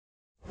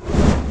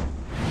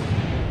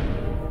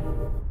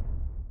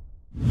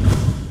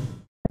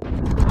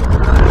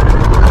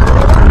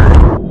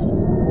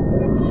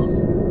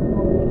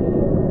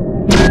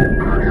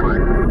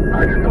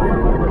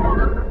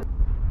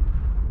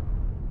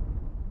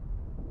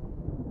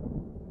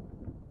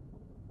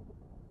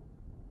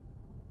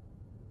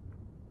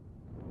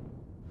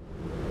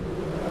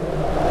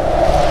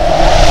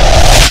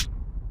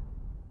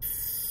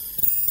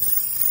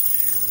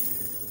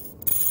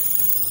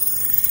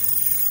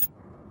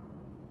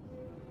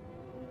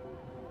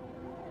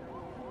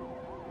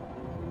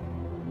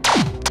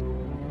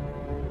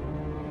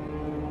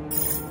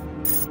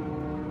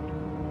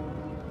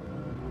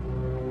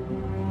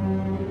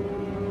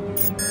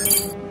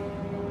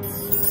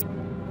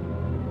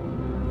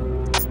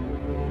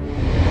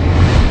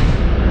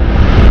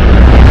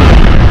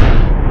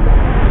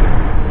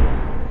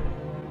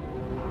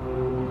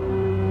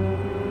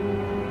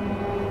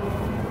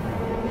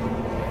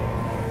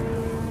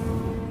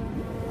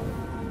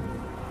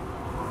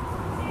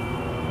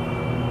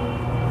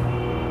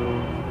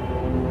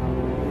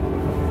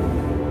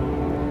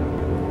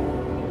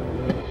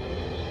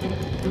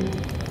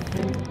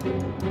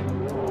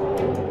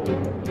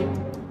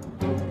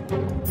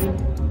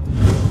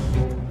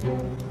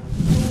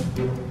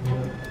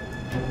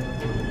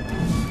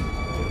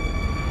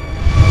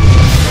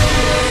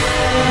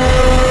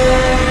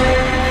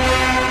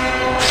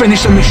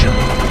finish the mission.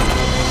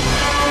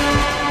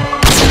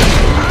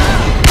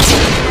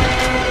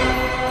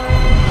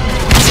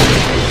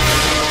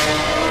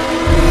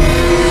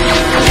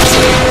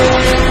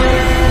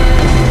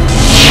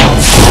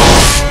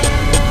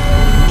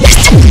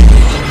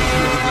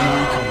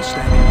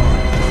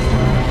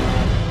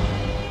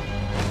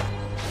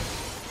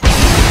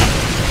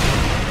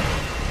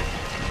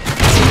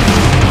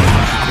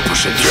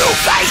 Pushing through,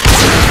 fight!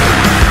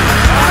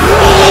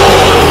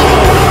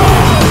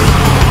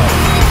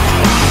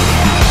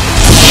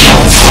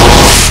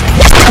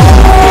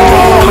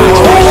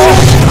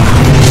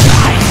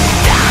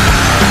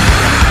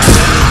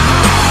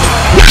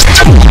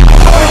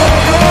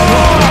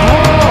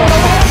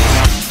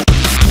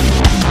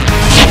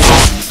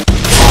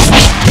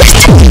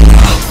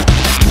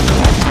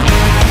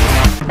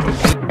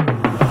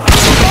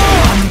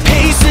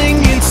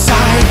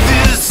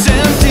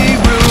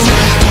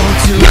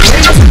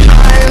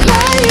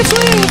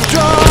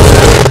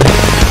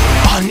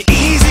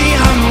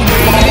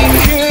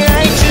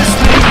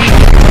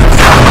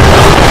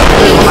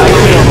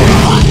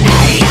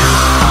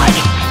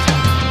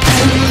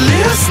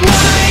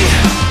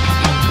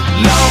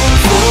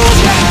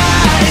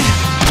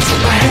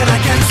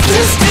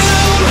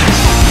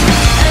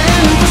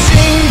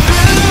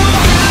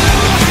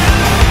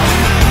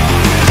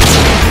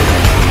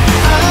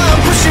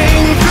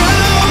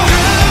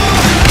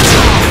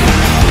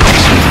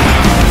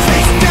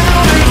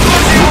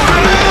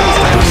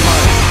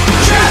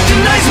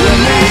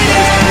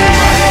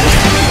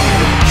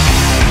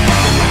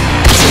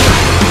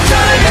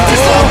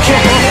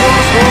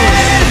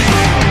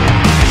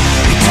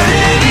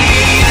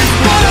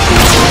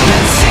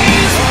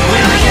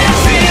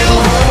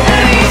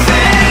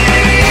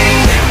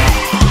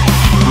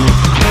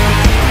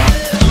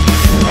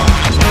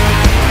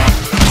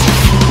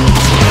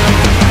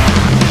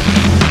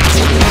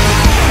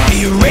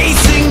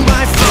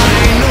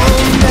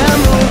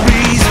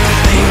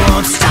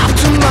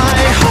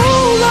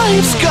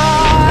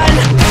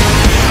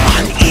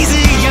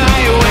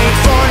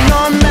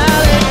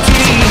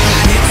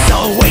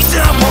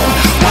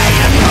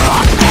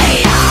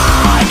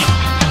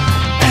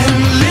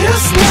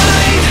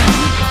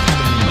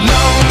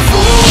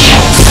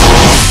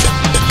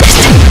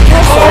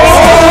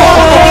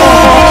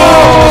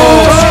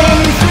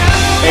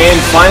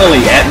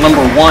 Finally, at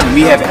number 1,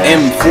 we have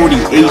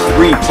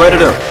M40A3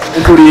 Predator.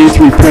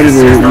 M40A3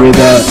 Predator with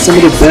some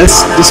of the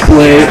best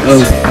display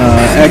of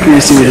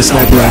accuracy with a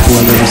sniper rifle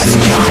I've ever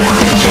seen.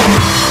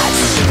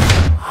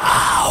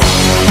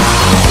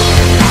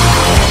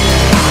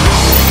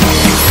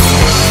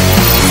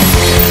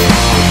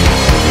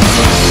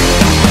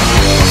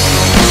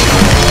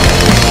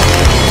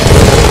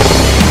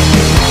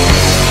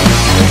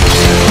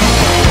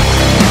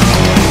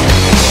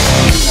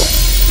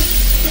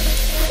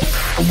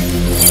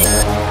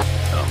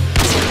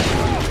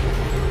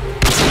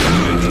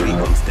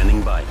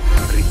 Standing by.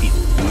 Repeat.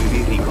 UAV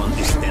recon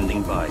is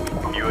standing by.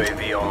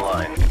 UAV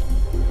online.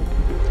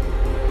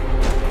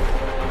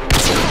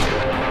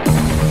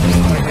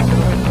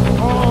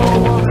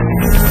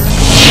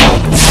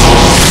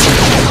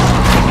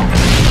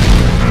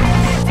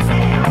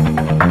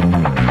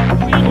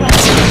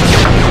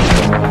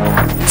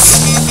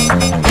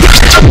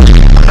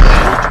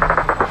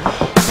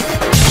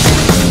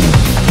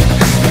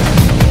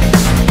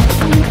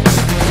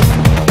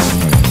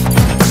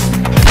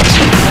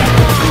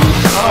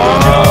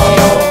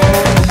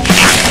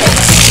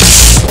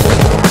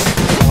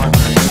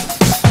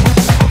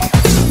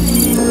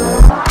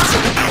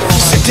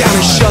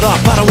 Shut up,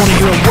 I don't want to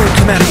hear a word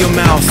come out of your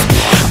mouth.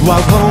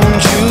 Why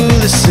won't you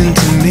listen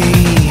to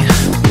me?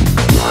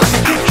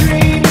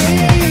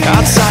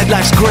 Outside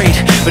life's great,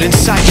 but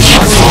inside you're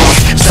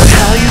free. It's not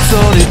how you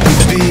thought it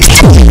would be.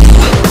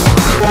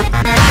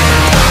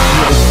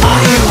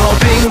 Are you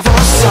hoping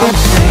for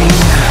something?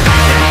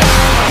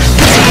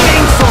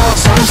 Waiting for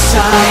some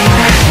sign.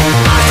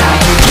 Time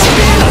to jump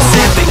in or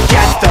simply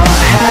get the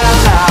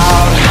hell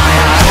out.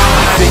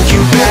 I think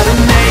you better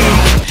make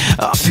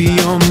up for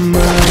your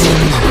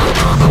mind.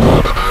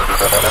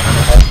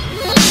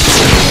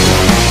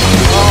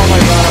 Oh my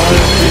God.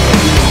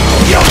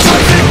 Your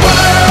perfect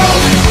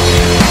world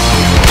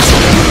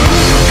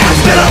has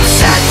been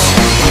upset,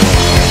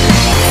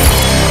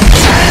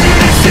 and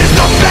this is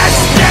the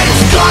best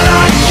it's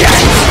gonna get.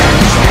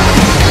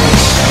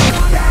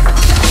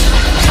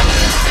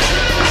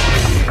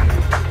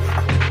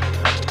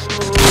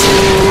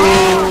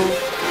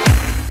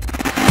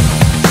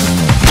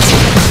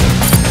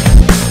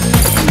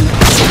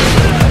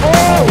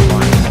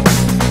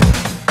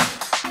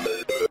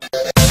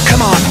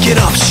 Get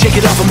up, shake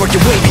it off and work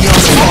your way beyond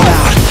the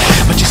fallout.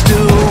 But you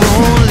still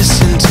won't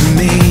listen to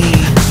me.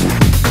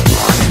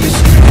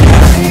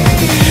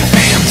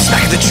 Bam, the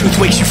smack of the truth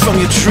wakes you from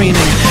your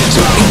dreaming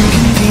so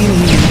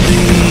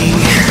inconveniently.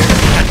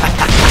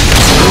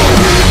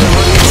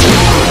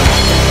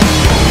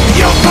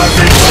 Your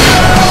perfect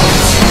world,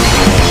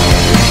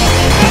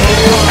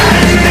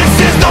 and this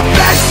is the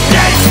best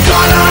it's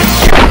gonna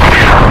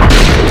get.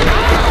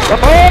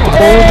 Oh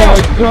my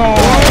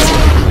God.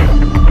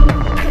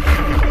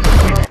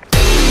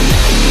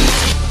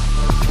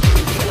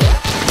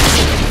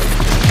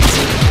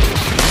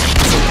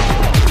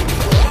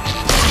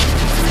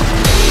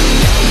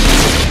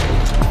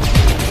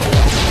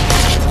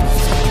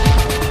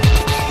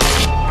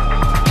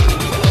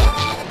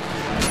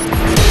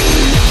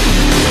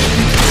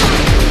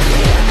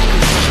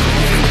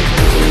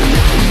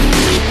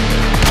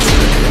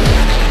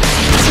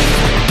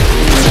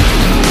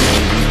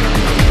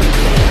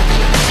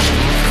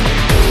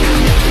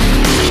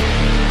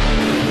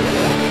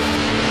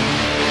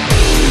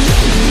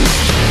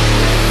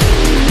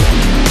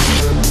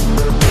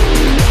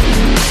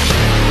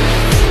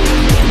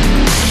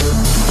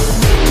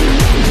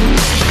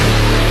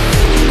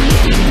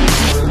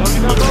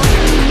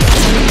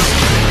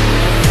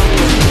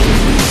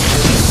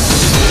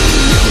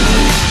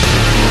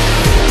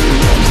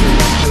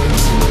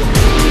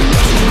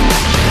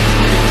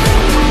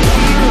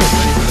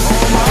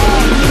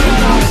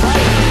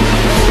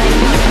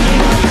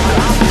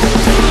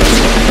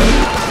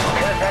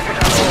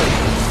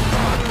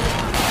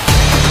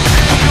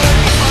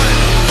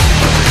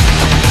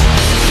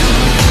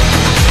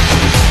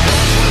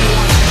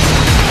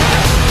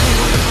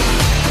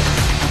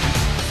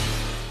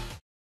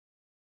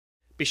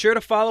 Be sure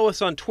to follow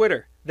us on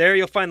Twitter. There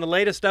you'll find the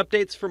latest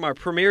updates from our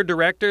premier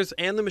directors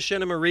and the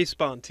Machinima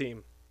Respawn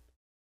team.